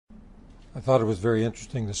I thought it was very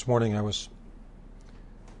interesting this morning. I was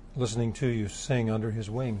listening to you sing Under His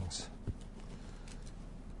Wings.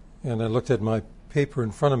 And I looked at my paper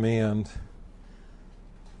in front of me and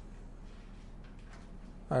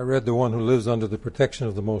I read, "The one who lives under the protection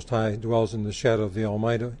of the Most High dwells in the shadow of the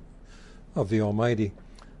Almighty.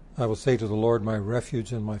 I will say to the Lord, my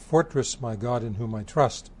refuge and my fortress, my God in whom I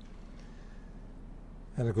trust."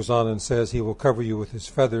 And it goes on and says, "He will cover you with His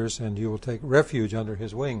feathers, and you will take refuge under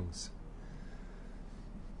His wings."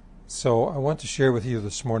 So I want to share with you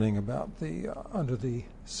this morning about under the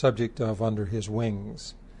subject of under His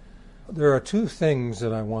wings. There are two things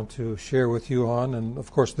that I want to share with you on, and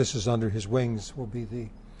of course this is under His wings will be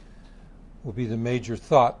the major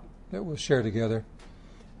thought that we'll share together.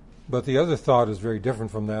 But the other thought is very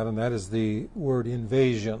different from that, and that is the word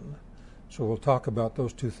invasion. So we'll talk about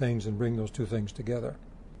those two things and bring those two things together.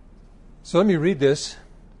 So let me read this,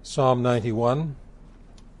 Psalm 91.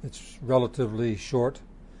 It's relatively short.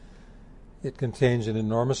 It contains an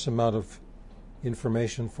enormous amount of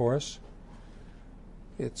information for us.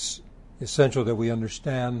 It's essential that we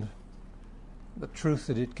understand the truth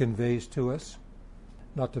that it conveys to us,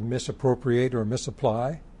 not to misappropriate or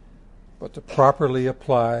misapply, but to properly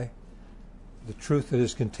apply the truth that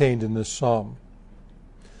is contained in this psalm.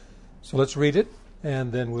 So let's read it,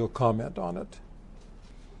 and then we'll comment on it.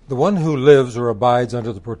 "The one who lives or abides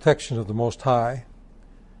under the protection of the Most High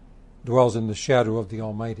dwells in the shadow of the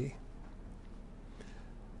Almighty.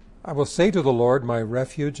 I will say to the Lord, my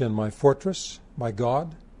refuge and my fortress, my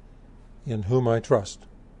God, in whom I trust.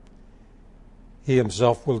 He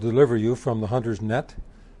Himself will deliver you from the hunter's net,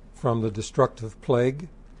 from the destructive plague.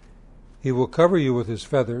 He will cover you with His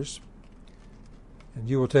feathers, and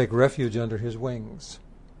you will take refuge under His wings.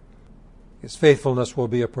 His faithfulness will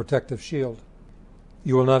be a protective shield.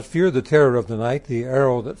 You will not fear the terror of the night, the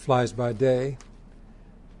arrow that flies by day,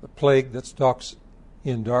 the plague that stalks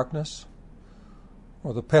in darkness,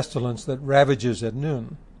 or the pestilence that ravages at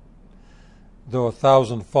noon. Though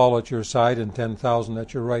 1,000 fall at your side and 10,000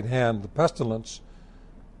 at your right hand, the pestilence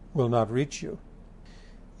will not reach you.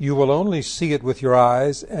 You will only see it with your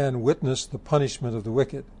eyes and witness the punishment of the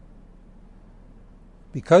wicked.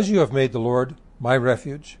 Because you have made the Lord, my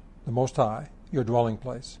refuge, the Most High, your dwelling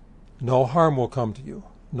place, no harm will come to you,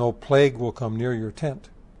 no plague will come near your tent.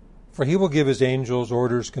 For He will give His angels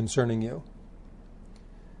orders concerning you,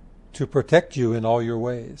 to protect you in all your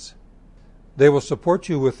ways. They will support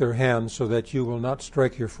you with their hands so that you will not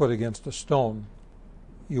strike your foot against a stone.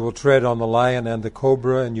 You will tread on the lion and the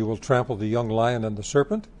cobra, and you will trample the young lion and the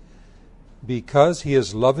serpent. Because He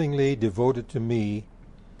is lovingly devoted to me,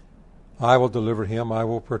 I will deliver him. I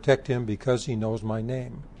will protect him because he knows my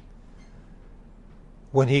name.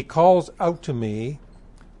 When he calls out to me,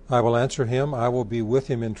 I will answer him. I will be with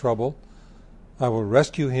him in trouble. I will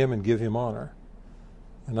rescue him and give him honor.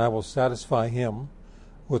 And I will satisfy him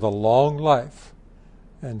with a long life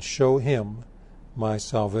and show him my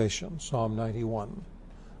salvation." Psalm 91,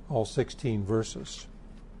 all 16 verses.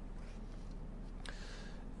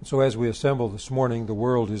 So as we assemble this morning, the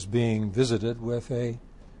world is being visited with a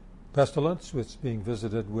pestilence. It's being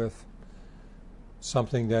visited with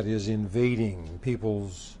something that is invading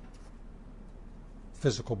people's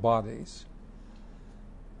physical bodies.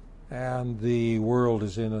 And the world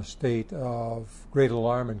is in a state of great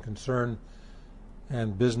alarm and concern,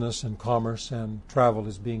 and business and commerce and travel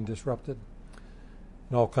is being disrupted.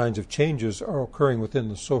 And all kinds of changes are occurring within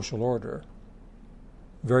the social order.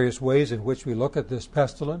 Various ways in which we look at this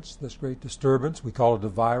pestilence, this great disturbance, we call it a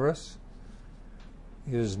virus.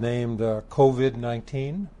 It is named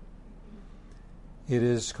COVID-19. It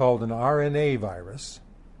is called an RNA virus.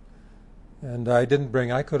 And I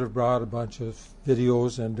could have brought a bunch of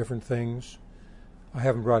videos and different things. I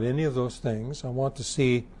haven't brought any of those things. I want to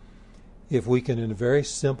see if we can, in a very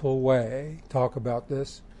simple way, talk about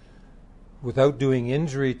this without doing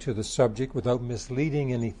injury to the subject, without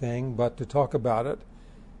misleading anything, but to talk about it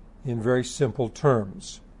in very simple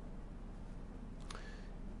terms.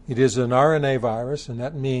 It is an RNA virus, and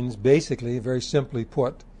that means basically, very simply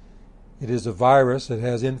put, it is a virus that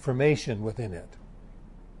has information within it.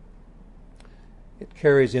 It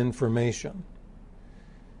carries information.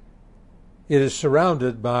 It is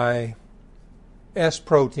surrounded by S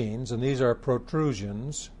proteins, and these are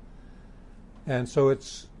protrusions, and so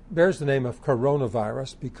it bears the name of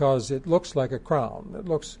coronavirus because it looks like a crown. It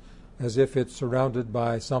looks as if it's surrounded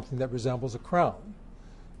by something that resembles a crown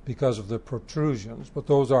because of the protrusions, but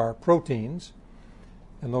those are proteins,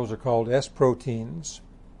 and those are called S proteins.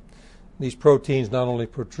 These proteins not only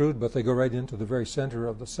protrude, but they go right into the very center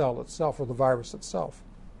of the cell itself, or the virus itself.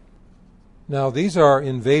 Now, these are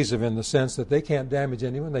invasive in the sense that they can't damage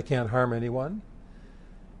anyone, they can't harm anyone.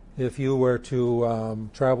 If you were to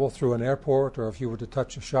travel through an airport, or if you were to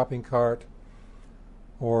touch a shopping cart,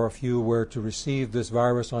 or if you were to receive this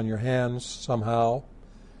virus on your hands somehow,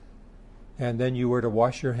 and then you were to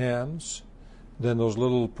wash your hands, then those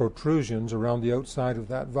little protrusions around the outside of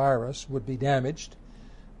that virus would be damaged.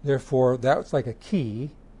 Therefore, that's like a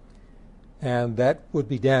key, and that would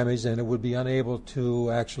be damaged, and it would be unable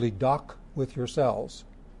to actually dock with your cells.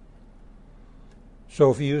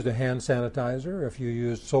 So if you used a hand sanitizer, if you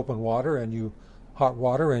used soap and water and hot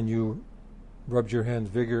water and you rubbed your hands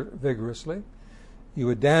vigorously, you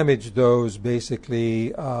would damage those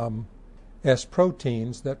basically S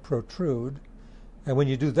proteins that protrude. And when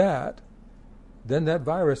you do that, then that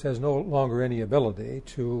virus has no longer any ability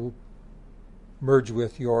to merge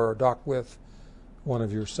with or dock with one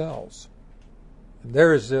of your cells. And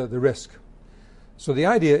there is the risk. So the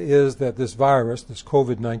idea is that this virus, this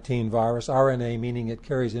COVID-19 virus, RNA meaning it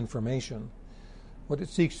carries information, what it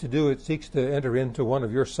seeks to do, it seeks to enter into one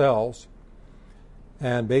of your cells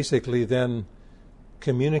and basically then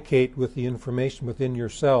communicate with the information within your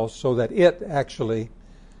cells so that it actually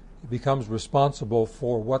becomes responsible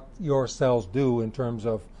for what your cells do in terms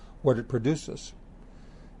of what it produces.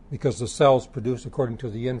 Because the cells produce according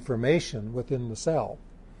to the information within the cell.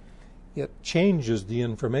 It changes the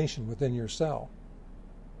information within your cell.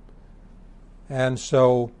 And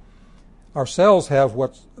so our cells have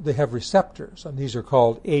receptors, and these are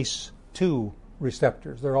called ACE2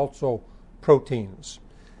 receptors. They're also proteins.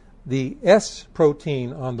 The S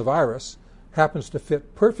protein on the virus happens to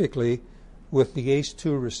fit perfectly with the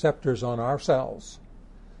ACE2 receptors on our cells.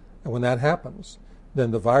 And when that happens,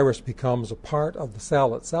 then the virus becomes a part of the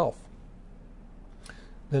cell itself.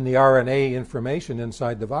 Then the RNA information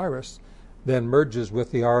inside the virus then merges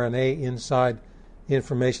with the RNA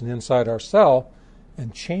information inside our cell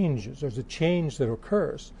and changes. There's a change that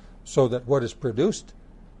occurs so that what is produced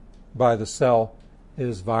by the cell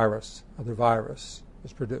is virus. The virus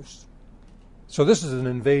is produced. So this is an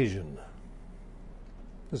invasion.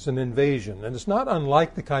 It's an invasion, and it's not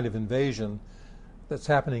unlike the kind of invasion that's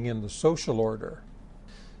happening in the social order,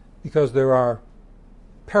 because there are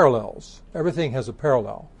parallels. Everything has a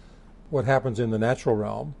parallel. What happens in the natural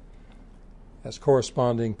realm has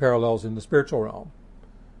corresponding parallels in the spiritual realm.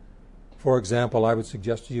 For example, I would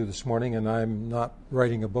suggest to you this morning, and I'm not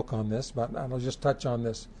writing a book on this, but I'll just touch on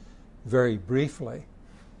this very briefly.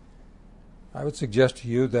 I would suggest to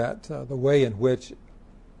you that the way in which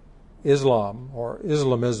Islam or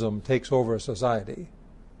Islamism takes over a society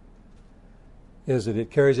is that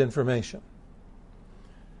it carries information.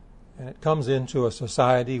 And it comes into a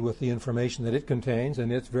society with the information that it contains,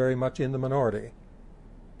 and it's very much in the minority.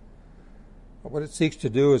 But what it seeks to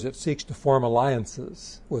do is it seeks to form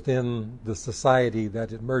alliances within the society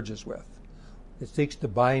that it merges with. It seeks to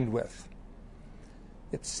bind with.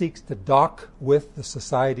 It seeks to dock with the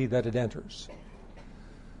society that it enters.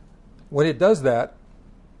 When it does that,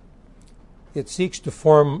 it seeks to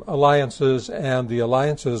form alliances, and the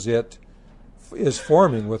alliances it is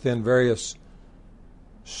forming within various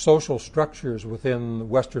social structures within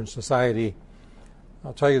Western society.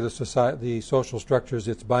 I'll tell you the social structures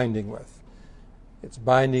it's binding with. It's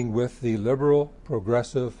binding with the liberal,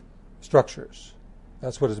 progressive structures.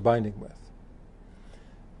 That's what it's binding with.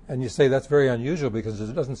 And you say that's very unusual because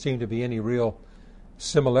there doesn't seem to be any real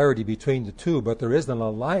similarity between the two, but there is an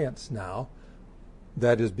alliance now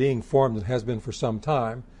that is being formed and has been for some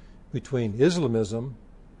time between Islamism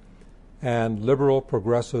and liberal,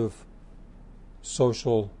 progressive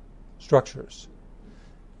social structures.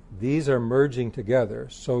 These are merging together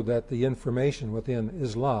so that the information within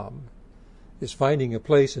Islam is finding a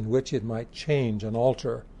place in which it might change and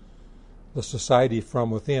alter the society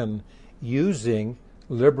from within, using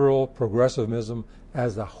liberal progressivism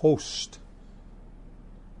as a host.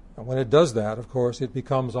 And when it does that, of course, it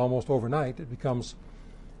becomes almost overnight, it becomes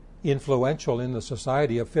influential in the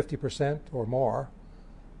society of 50% or more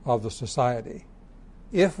of the society.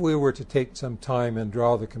 If we were to take some time and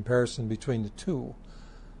draw the comparison between the two,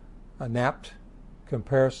 an apt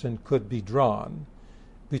comparison could be drawn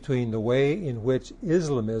between the way in which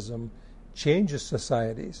Islamism changes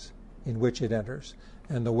societies in which it enters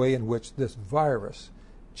and the way in which this virus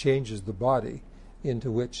changes the body into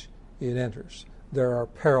which it enters. There are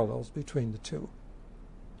parallels between the two.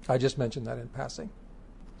 I just mentioned that in passing.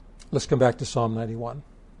 Let's come back to Psalm 91.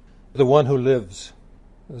 The one who lives.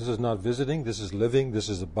 This is not visiting, this is living, this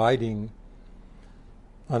is abiding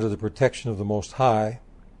under the protection of the Most High,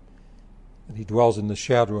 and he dwells in the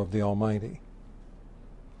shadow of the Almighty.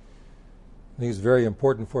 I think it's very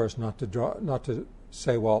important for us not to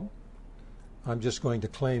say, well, I'm just going to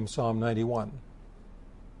claim Psalm 91.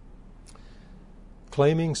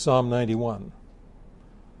 Claiming Psalm 91.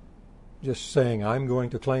 Just saying, I'm going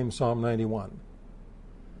to claim Psalm 91.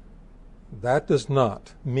 That does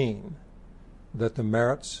not mean that the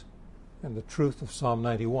merits and the truth of Psalm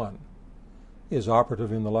 91 is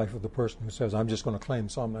operative in the life of the person who says, I'm just going to claim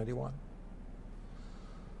Psalm 91.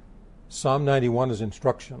 Psalm 91 is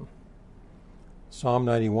instruction. Psalm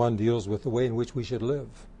 91 deals with the way in which we should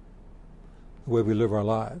live, the way we live our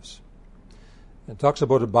lives. It talks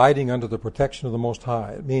about abiding under the protection of the Most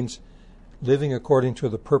High. It means living according to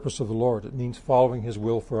the purpose of the Lord. It means following His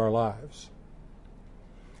will for our lives.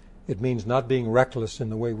 It means not being reckless in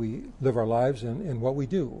the way we live our lives and in what we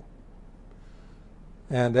do.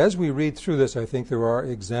 And as we read through this, I think there are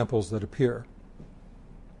examples that appear.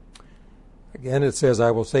 Again, it says,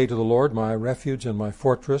 I will say to the Lord, my refuge and my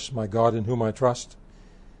fortress, my God in whom I trust.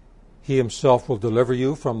 He Himself will deliver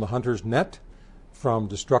you from the hunter's net, from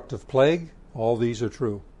destructive plague. All these are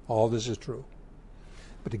true. All this is true.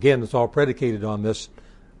 But again, it's all predicated on this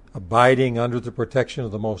abiding under the protection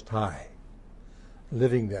of the Most High.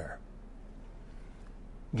 Living there.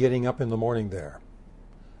 Getting up in the morning there.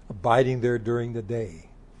 Abiding there during the day.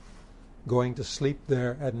 Going to sleep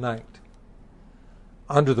there at night.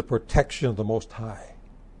 Under the protection of the Most High.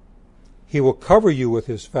 He will cover you with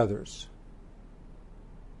His feathers.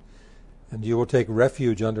 And you will take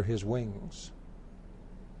refuge under His wings.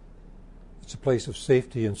 It's a place of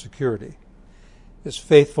safety and security. His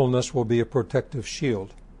faithfulness will be a protective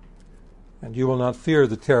shield. And you will not fear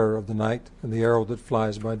the terror of the night and the arrow that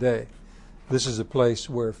flies by day. This is a place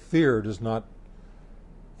where fear does not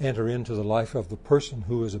enter into the life of the person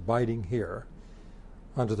who is abiding here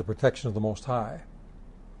under the protection of the Most High.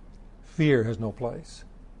 Fear has no place.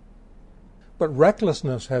 But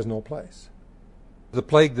recklessness has no place. The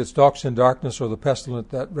plague that stalks in darkness or the pestilence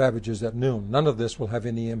that ravages at noon, none of this will have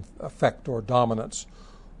any effect or dominance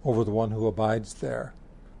over the one who abides there.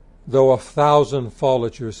 Though 1,000 fall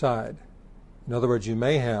at your side. In other words, you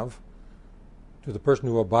may have, to the person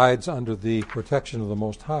who abides under the protection of the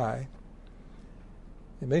Most High,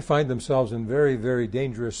 they may find themselves in very, very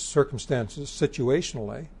dangerous circumstances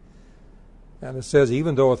situationally. And it says,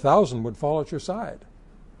 even though 1,000 would fall at your side,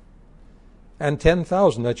 and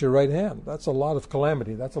 10,000 at your right hand. That's a lot of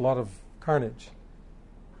calamity. That's a lot of carnage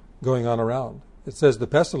going on around. It says the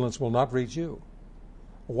pestilence will not reach you.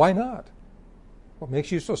 Why not? What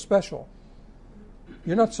makes you so special?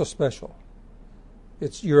 You're not so special.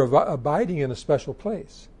 You're abiding in a special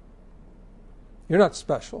place. You're not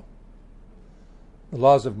special. The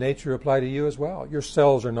laws of nature apply to you as well. Your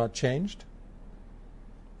cells are not changed.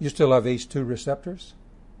 You still have ACE2 receptors.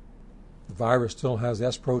 The virus still has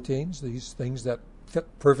S proteins, these things that fit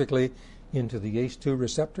perfectly into the ACE2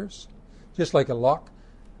 receptors. Just like a lock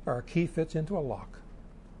or a key fits into a lock.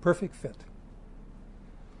 Perfect fit.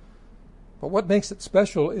 But what makes it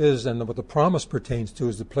special is, and what the promise pertains to,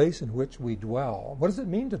 is the place in which we dwell. What does it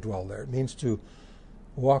mean to dwell there? It means to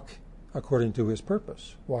walk according to His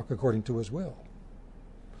purpose, walk according to His will.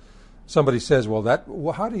 Somebody says,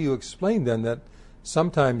 well, how do you explain then that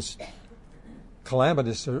sometimes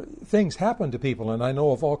calamitous things happen to people? And I know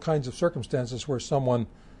of all kinds of circumstances where someone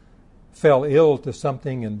fell ill to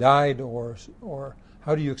something and died, or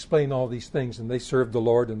how do you explain all these things? And they served the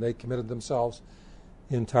Lord and they committed themselves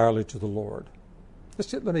entirely to the Lord.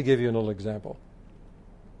 Let me give you another example.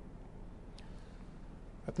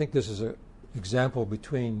 I think this is an example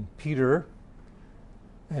between Peter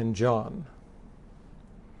and John.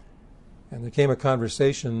 And there came a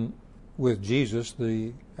conversation with Jesus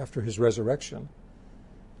after His resurrection.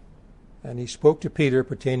 And He spoke to Peter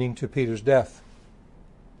pertaining to Peter's death.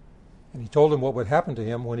 And He told him what would happen to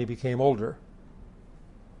him when he became older.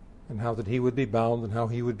 And how that he would be bound and how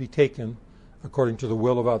he would be taken according to the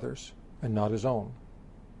will of others and not his own.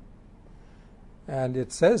 And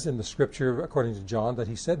it says in the scripture, according to John, that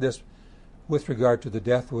he said this with regard to the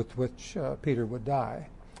death with which Peter would die.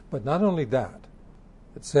 But not only that,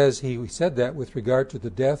 it says he said that with regard to the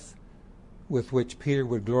death with which Peter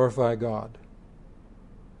would glorify God.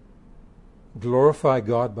 Glorify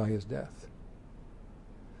God by his death.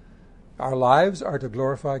 Our lives are to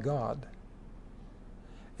glorify God.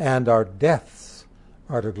 And our deaths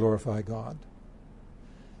are to glorify God.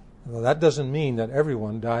 Now, that doesn't mean that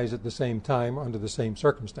everyone dies at the same time under the same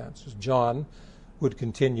circumstances. John would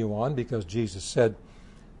continue on because Jesus said,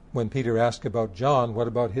 when Peter asked about John, what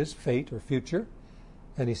about his fate or future?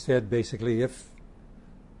 And he said, basically, if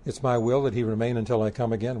it's my will that he remain until I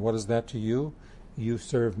come again, what is that to you? You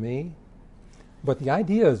serve me. But the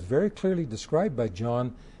idea is very clearly described by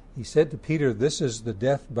John. He said to Peter, this is the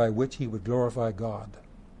death by which he would glorify God.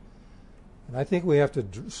 And I think we have to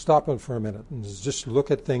stop it for a minute and just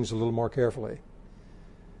look at things a little more carefully.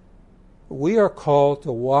 We are called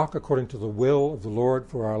to walk according to the will of the Lord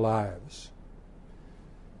for our lives.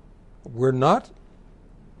 We're not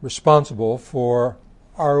responsible for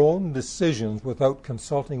our own decisions without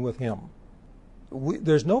consulting with Him.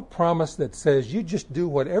 There's no promise that says you just do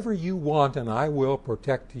whatever you want and I will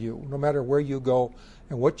protect you. No matter where you go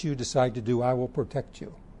and what you decide to do, I will protect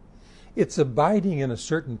you. It's abiding in a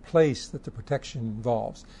certain place that the protection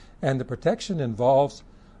involves. And the protection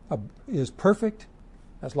is perfect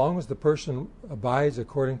as long as the person abides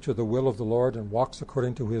according to the will of the Lord and walks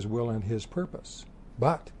according to His will and His purpose.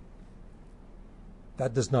 But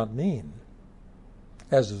that does not mean,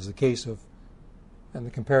 as is the case and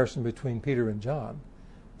the comparison between Peter and John,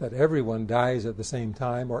 that everyone dies at the same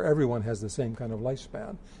time or everyone has the same kind of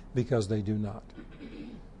lifespan, because they do not.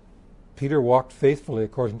 Peter walked faithfully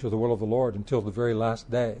according to the will of the Lord until the very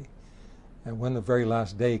last day. And when the very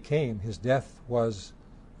last day came, his death was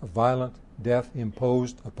a violent death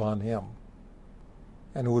imposed upon him.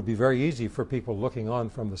 And it would be very easy for people looking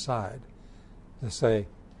on from the side to say,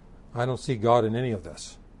 I don't see God in any of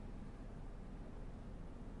this.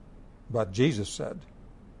 But Jesus said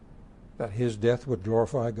that his death would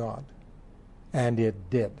glorify God. And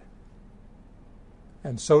it did.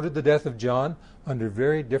 And so did the death of John, under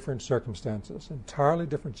very different circumstances, entirely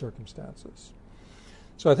different circumstances.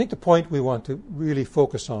 So I think the point we want to really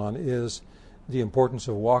focus on is the importance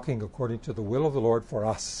of walking according to the will of the Lord for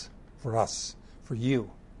us, for you,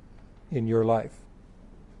 in your life,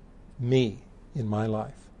 me, in my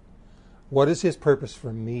life. What is His purpose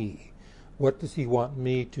for me? What does He want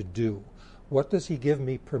me to do? What does He give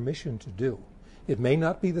me permission to do? It may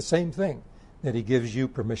not be the same thing that He gives you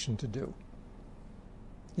permission to do.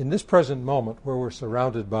 In this present moment where we're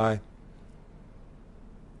surrounded by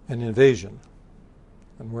an invasion,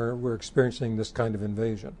 and we're experiencing this kind of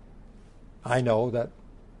invasion, I know that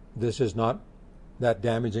this is not that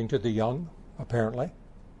damaging to the young, apparently.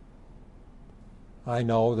 I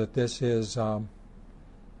know that this is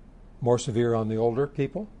more severe on the older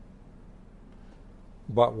people.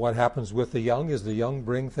 But what happens with the young is the young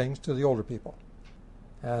bring things to the older people.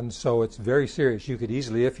 And so it's very serious. You could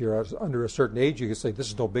easily, if you're under a certain age, you could say, this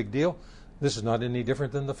is no big deal. This is not any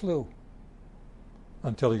different than the flu.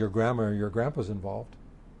 Until your grandma or your grandpa's involved.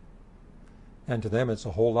 And to them, it's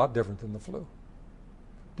a whole lot different than the flu,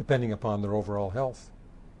 depending upon their overall health.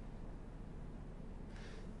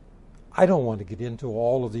 I don't want to get into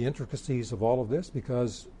all of the intricacies of all of this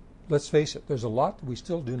because, let's face it, there's a lot we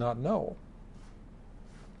still do not know.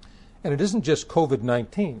 And it isn't just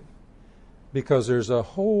COVID-19. Because there's a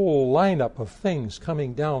whole lineup of things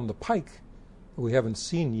coming down the pike that we haven't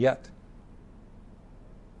seen yet.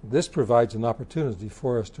 This provides an opportunity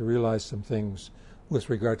for us to realize some things with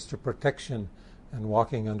regards to protection and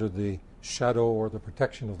walking under the shadow or the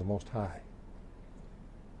protection of the Most High.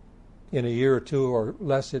 In a year or two or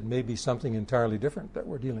less, it may be something entirely different that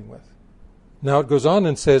we're dealing with. Now it goes on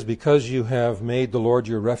and says, because you have made the Lord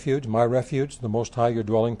your refuge, my refuge, the Most High your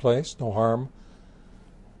dwelling place, no harm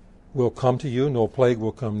will come to you, no plague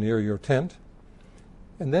will come near your tent.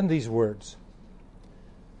 And then these words,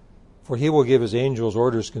 for He will give His angels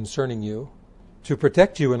orders concerning you to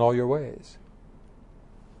protect you in all your ways.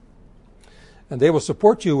 And they will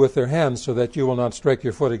support you with their hands so that you will not strike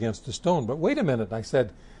your foot against a stone. But wait a minute, I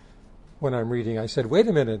said, when I'm reading, I said, wait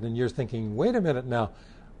a minute, and you're thinking, wait a minute now.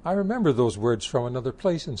 I remember those words from another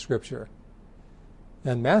place in Scripture.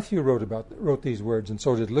 And Matthew wrote these words, and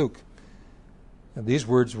so did Luke. And these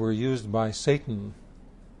words were used by Satan.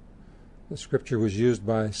 The Scripture was used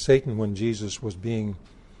by Satan when Jesus was being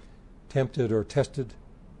tempted or tested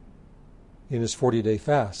in his 40-day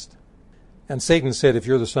fast. And Satan said, if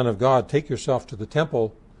you're the Son of God, take yourself to the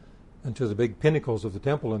temple and to the big pinnacles of the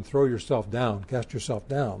temple and throw yourself down, cast yourself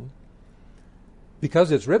down.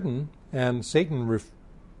 Because it's written, and Satan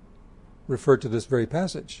referred to this very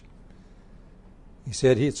passage. He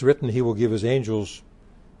said, it's written, He will give His angels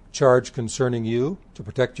charge concerning you to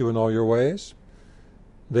protect you in all your ways.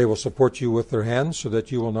 They will support you with their hands so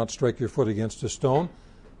that you will not strike your foot against a stone.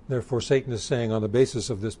 Therefore, Satan is saying on the basis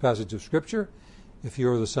of this passage of Scripture, if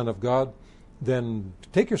you are the Son of God, then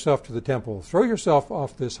take yourself to the temple, throw yourself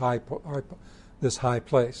off this high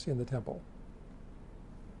place in the temple.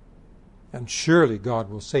 And surely God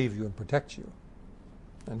will save you and protect you.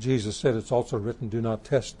 And Jesus said, it's also written, do not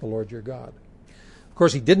test the Lord your God. Of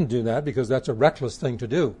course, He didn't do that because that's a reckless thing to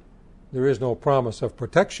do. There is no promise of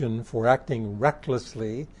protection for acting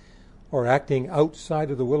recklessly or acting outside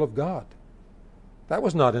of the will of God. That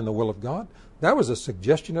was not in the will of God. That was a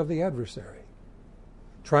suggestion of the adversary.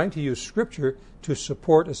 trying to use Scripture to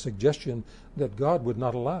support a suggestion that God would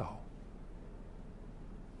not allow.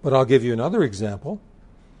 But I'll give you another example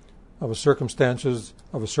of a circumstance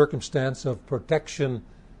of protection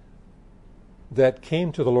that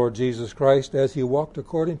came to the Lord Jesus Christ as he walked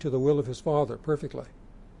according to the will of his Father perfectly.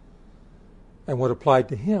 And what applied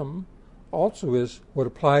to him also is what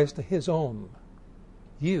applies to his own.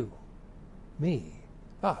 You, me,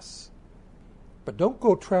 us. But don't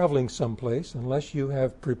go traveling someplace unless you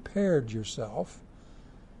have prepared yourself.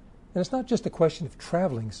 And it's not just a question of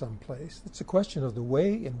traveling someplace. It's a question of the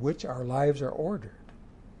way in which our lives are ordered.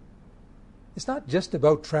 It's not just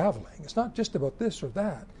about traveling. It's not just about this or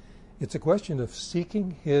that. It's a question of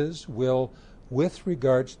seeking his will with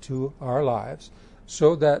regards to our lives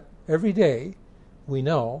so that every day we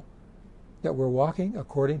know that we're walking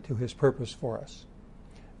according to his purpose for us.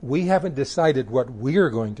 We haven't decided what we're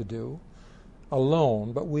going to do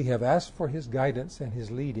alone, but we have asked for his guidance and his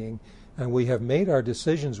leading, and we have made our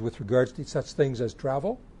decisions with regards to such things as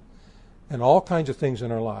travel and all kinds of things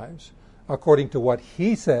in our lives according to what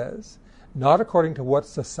he says, not according to what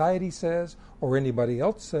society says or anybody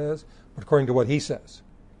else says, but according to what he says.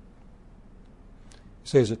 You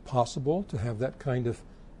say, is it possible to have that kind of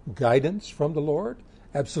guidance from the Lord?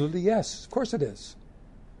 Absolutely yes. Of course it is.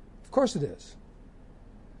 Of course it is.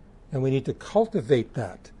 And we need to cultivate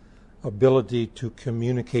that ability to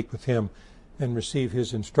communicate with him and receive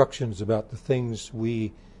his instructions about the things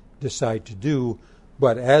we decide to do.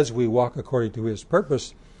 But as we walk according to his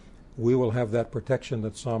purpose, we will have that protection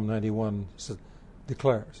that Psalm 91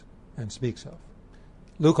 declares and speaks of.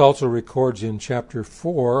 Luke also records in chapter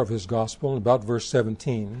 4 of his gospel, about verse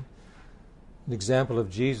 17, an example of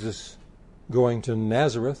Jesus going to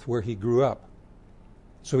Nazareth where he grew up.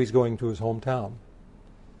 So he's going to his hometown.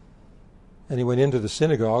 And he went into the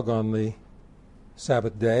synagogue on the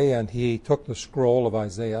Sabbath day, and he took the scroll of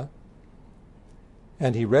Isaiah,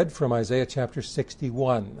 and he read from Isaiah chapter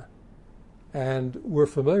 61. And we're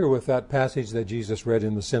familiar with that passage that Jesus read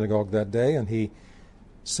in the synagogue that day, and he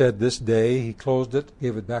said this day, he closed it,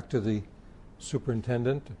 gave it back to the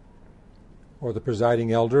superintendent or the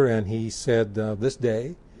presiding elder, and he said, this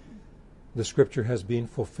day the scripture has been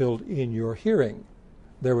fulfilled in your hearing.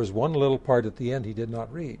 There was one little part at the end he did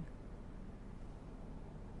not read.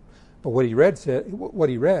 But what he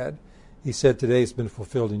read, he said, today it's been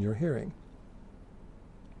fulfilled in your hearing.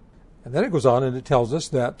 And then it goes on and it tells us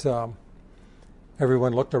that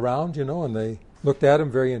everyone looked around, and they looked at him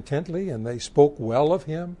very intently, and they spoke well of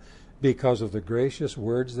him because of the gracious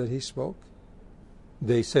words that he spoke.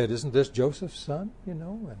 They said, isn't this Joseph's son? And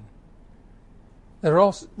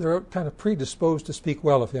they're kind of predisposed to speak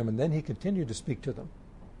well of him, and then he continued to speak to them.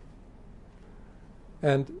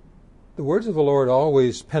 And the words of the Lord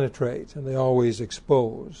always penetrate, and they always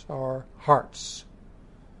expose our hearts.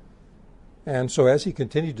 And so as he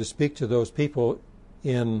continued to speak to those people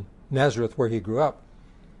in Nazareth where he grew up,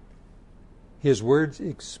 his words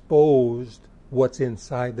exposed what's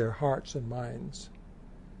inside their hearts and minds.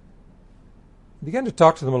 He began to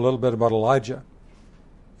talk to them a little bit about Elijah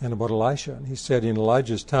and about Elisha. And he said in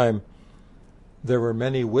Elijah's time there were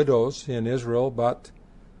many widows in Israel, but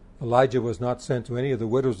Elijah was not sent to any of the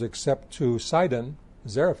widows except to Sidon,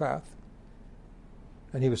 Zarephath.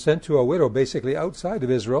 And he was sent to a widow basically outside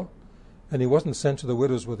of Israel, and he wasn't sent to the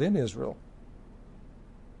widows within Israel.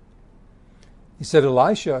 He said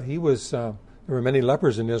Elisha, there were many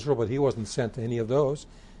lepers in Israel, but he wasn't sent to any of those,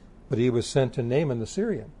 but he was sent to Naaman the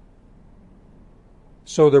Syrian.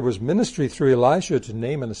 So there was ministry through Elisha to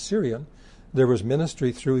Naaman the Syrian. There was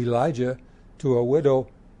ministry through Elijah to a widow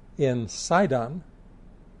in Sidon,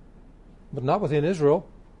 but not within Israel.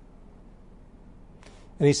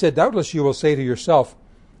 And he said, doubtless you will say to yourself,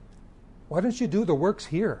 why don't you do the works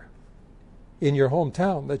here in your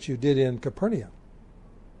hometown that you did in Capernaum?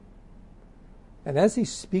 And as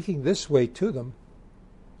he's speaking this way to them,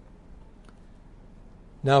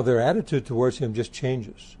 now their attitude towards him just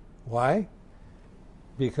changes. Why?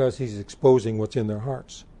 Because he's exposing what's in their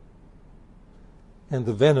hearts. And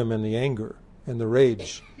the venom and the anger and the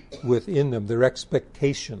rage within them, their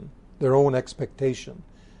expectation, their own expectation,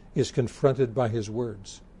 is confronted by his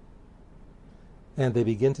words. And they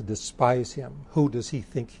begin to despise him. Who does he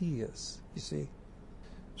think he is? You see?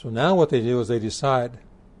 So now what they do is they decide,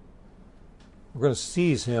 we're going to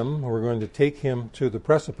seize him, or we're going to take him to the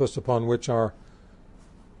precipice upon which our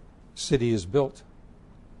city is built.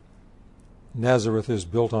 Nazareth is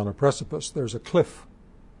built on a precipice. There's a cliff.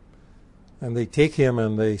 And they take him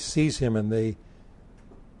and they seize him and they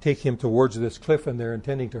take him towards this cliff, and they're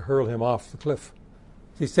intending to hurl him off the cliff.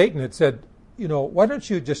 See, Satan had said, why don't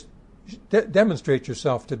you just demonstrate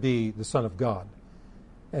yourself to be the Son of God?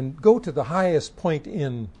 and go to the highest point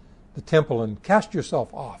in the temple and cast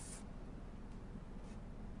yourself off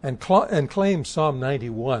and claim Psalm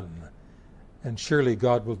 91. And surely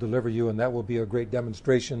God will deliver you, and that will be a great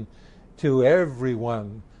demonstration to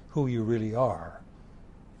everyone who you really are.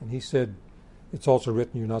 And he said, it's also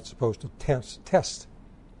written you're not supposed to test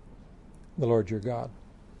the Lord your God.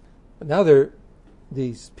 But now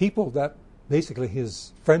these people that basically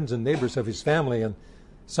his friends and neighbors of his family, and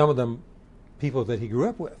some of them people that he grew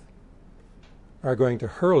up with, are going to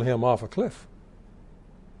hurl him off a cliff.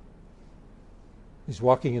 He's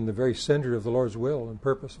walking in the very center of the Lord's will and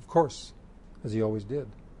purpose, of course, as he always did,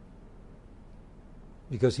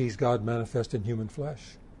 because he's God manifest in human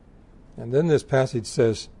flesh. And then this passage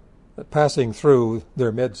says that passing through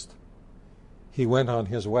their midst, he went on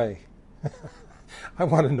his way. I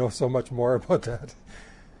want to know so much more about that.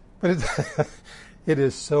 But it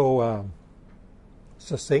is so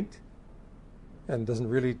succinct and doesn't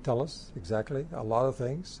really tell us exactly a lot of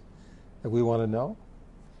things that we want to know.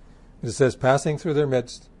 It says, passing through their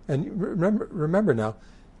midst. And remember now,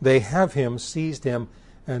 they have him, seized him,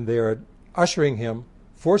 and they are ushering him,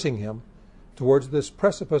 forcing him towards this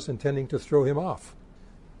precipice, intending to throw him off.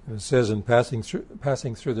 And it says, in passing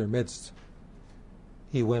through their midst,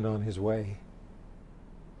 he went on his way.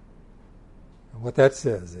 And what that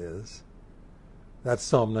says is, that's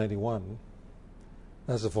Psalm 91.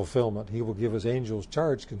 That's a fulfillment. He will give his angels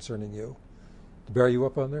charge concerning you, to bear you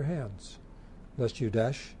up on their hands, lest you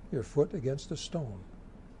dash your foot against a stone.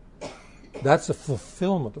 That's a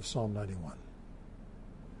fulfillment of Psalm 91.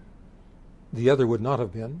 The other would not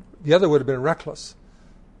have been. The other would have been reckless.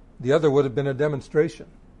 The other would have been a demonstration.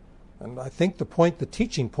 And I think the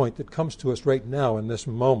teaching point that comes to us right now in this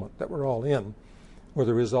moment that we're all in, where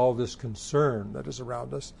there is all this concern that is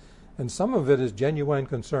around us, and some of it is genuine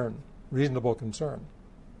concern, reasonable concern.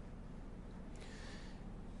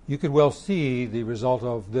 You could well see the result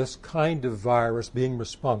of this kind of virus being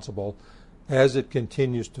responsible as it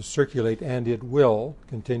continues to circulate, and it will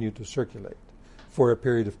continue to circulate for a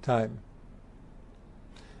period of time.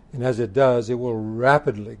 And as it does, it will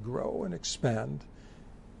rapidly grow and expand.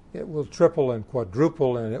 It will triple and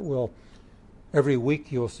quadruple, and it will, every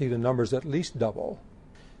week you'll see the numbers at least double.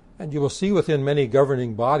 And you will see within many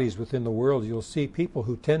governing bodies within the world, you'll see people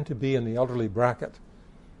who tend to be in the elderly bracket.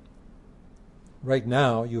 Right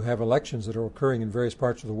now, you have elections that are occurring in various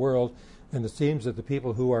parts of the world, and it seems that the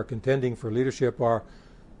people who are contending for leadership are,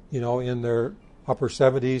 in their upper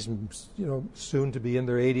 70s and, soon to be in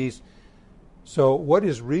their 80s. So what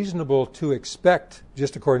is reasonable to expect,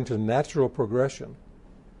 just according to natural progression,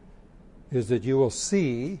 is that you will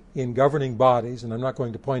see in governing bodies, and I'm not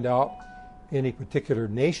going to point out any particular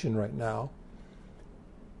nation right now,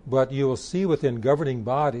 but you will see within governing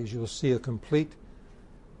bodies, you'll see a complete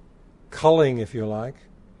culling, if you like.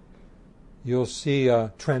 You'll see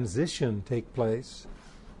a transition take place,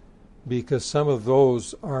 because some of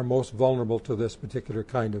those are most vulnerable to this particular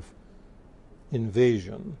kind of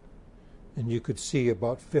invasion. And you could see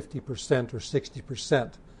about 50% or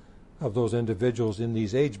 60% of those individuals in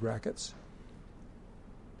these age brackets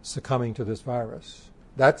succumbing to this virus.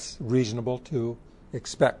 That's reasonable to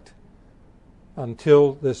expect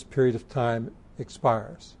until this period of time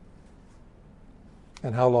expires.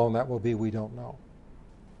 And how long that will be, we don't know.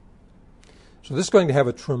 So this is going to have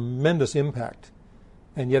a tremendous impact.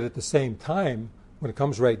 And yet at the same time, when it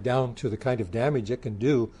comes right down to the kind of damage it can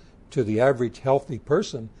do to the average healthy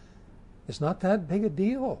person, it's not that big a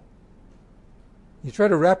deal. You try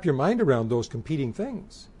to wrap your mind around those competing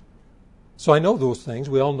things. So I know those things.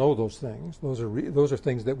 We all know those things. Those are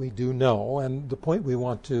things that we do know. And the point we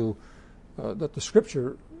want to, that the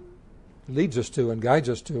Scripture leads us to and guides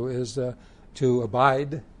us to, is to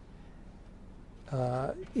abide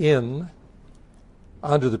under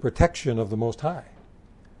the protection of the Most High,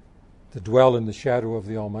 to dwell in the shadow of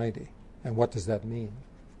the Almighty. And what does that mean?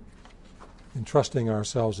 Entrusting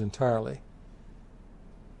ourselves entirely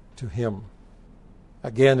to Him.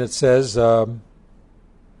 Again, it says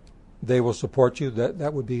they will support you.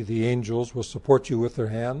 That would be the angels will support you with their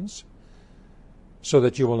hands, so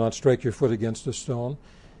that you will not strike your foot against a stone.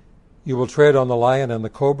 You will tread on the lion and the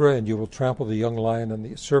cobra, and you will trample the young lion and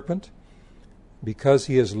the serpent. Because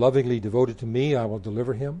he is lovingly devoted to me, I will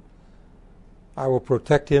deliver him. I will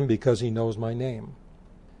protect him because he knows my name.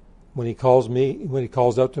 When he calls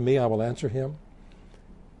out to me, I will answer him.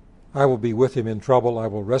 I will be with him in trouble. I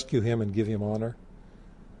will rescue him and give him honor.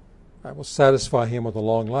 I will satisfy him with a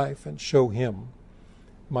long life and show him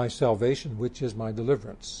my salvation, which is my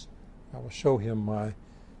deliverance. I will show him my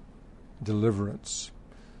deliverance.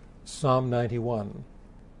 Psalm 91.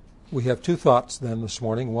 We have two thoughts then this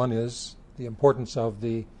morning. One is the importance of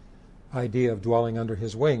the idea of dwelling under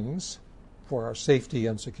his wings for our safety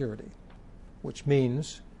and security, which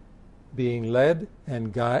means being led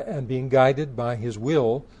and being guided by his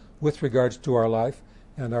will with regards to our life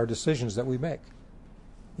and our decisions that we make.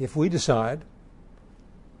 If we decide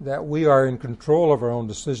that we are in control of our own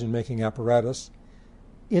decision-making apparatus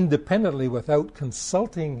independently without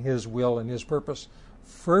consulting his will and his purpose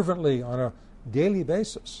fervently on a daily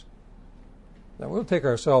basis, then we'll take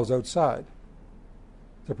ourselves outside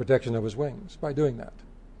the protection of his wings by doing that.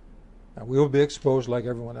 And we will be exposed like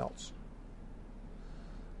everyone else.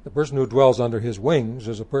 The person who dwells under his wings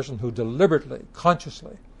is a person who deliberately,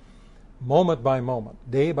 consciously, moment by moment,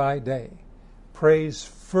 day by day, prays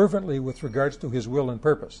fervently with regards to his will and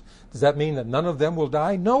purpose. Does that mean that none of them will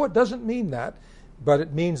die? No, it doesn't mean that. But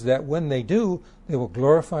it means that when they do, they will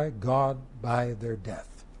glorify God by their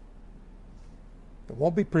death. It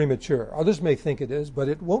won't be premature. Others may think it is, but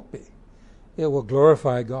it won't be. It will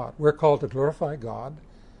glorify God. We're called to glorify God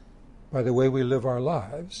by the way we live our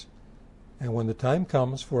lives. And when the time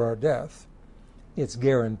comes for our death, it's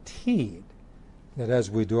guaranteed that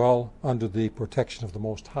as we dwell under the protection of the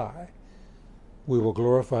Most High, we will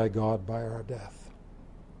glorify God by our death.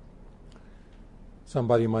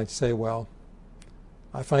 Somebody might say, well,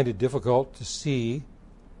 I find it difficult to see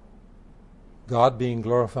God being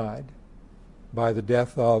glorified by the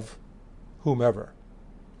death of whomever.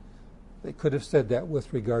 They could have said that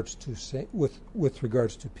with regards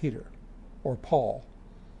to Peter or Paul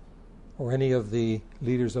or any of the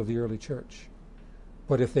leaders of the early church.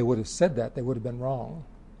 But if they would have said that, they would have been wrong.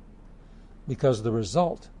 Because the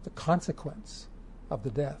result, the consequence of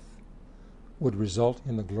the death would result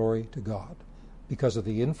in the glory to God because of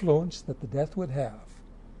the influence that the death would have,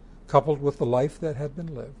 coupled with the life that had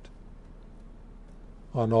been lived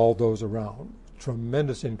on all those around.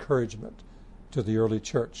 Tremendous encouragement to the early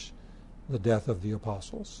church, the death of the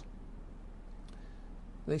apostles.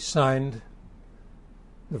 They signed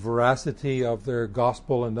the veracity of their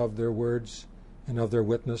gospel and of their words and of their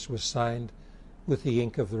witness was signed with the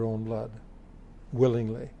ink of their own blood,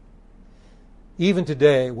 willingly. Even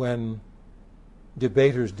today, when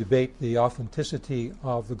debaters debate the authenticity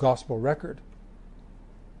of the gospel record,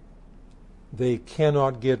 they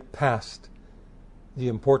cannot get past the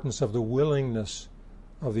importance of the willingness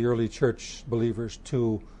of the early church believers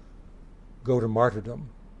to go to martyrdom,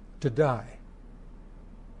 to die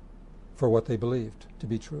for what they believed to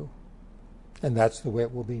be true. And that's the way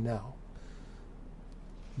it will be now.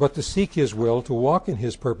 But to seek his will, to walk in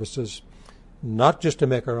his purposes, not just to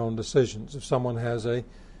make our own decisions. If someone has a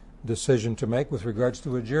decision to make with regards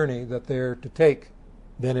to a journey that they're to take,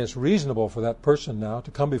 then it's reasonable for that person now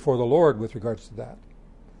to come before the Lord with regards to that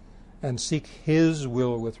and seek his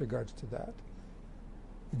will with regards to that.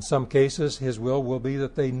 In some cases, his will be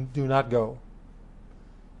that they do not go.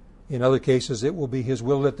 In other cases, it will be his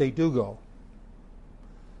will that they do go.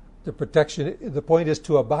 The point is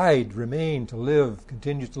to abide, remain, to live,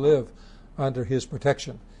 continue to live under his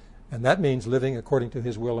protection. And that means living according to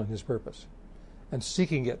his will and his purpose and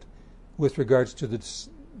seeking it with regards to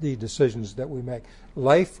the decisions that we make.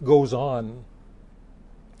 Life goes on.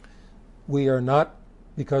 We are not,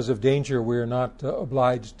 because of danger, we are not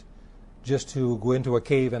obliged just to go into a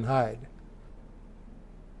cave and hide.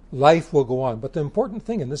 Life will go on. But the important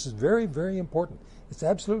thing, and this is very, very important, it's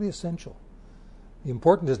absolutely essential. The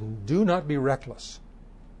important is do not be reckless.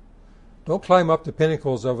 Don't climb up the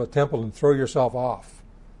pinnacles of a temple and throw yourself off.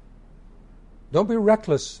 Don't be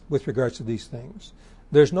reckless with regards to these things.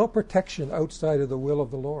 There's no protection outside of the will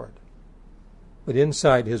of the Lord. But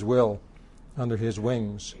inside his will, under his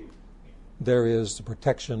wings, there is the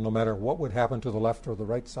protection no matter what would happen to the left or the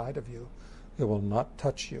right side of you. It will not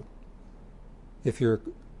touch you if you're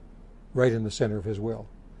right in the center of his will.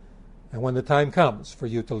 And when the time comes for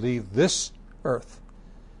you to leave this earth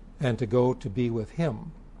and to go to be with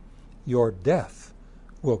him, your death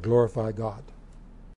will glorify God.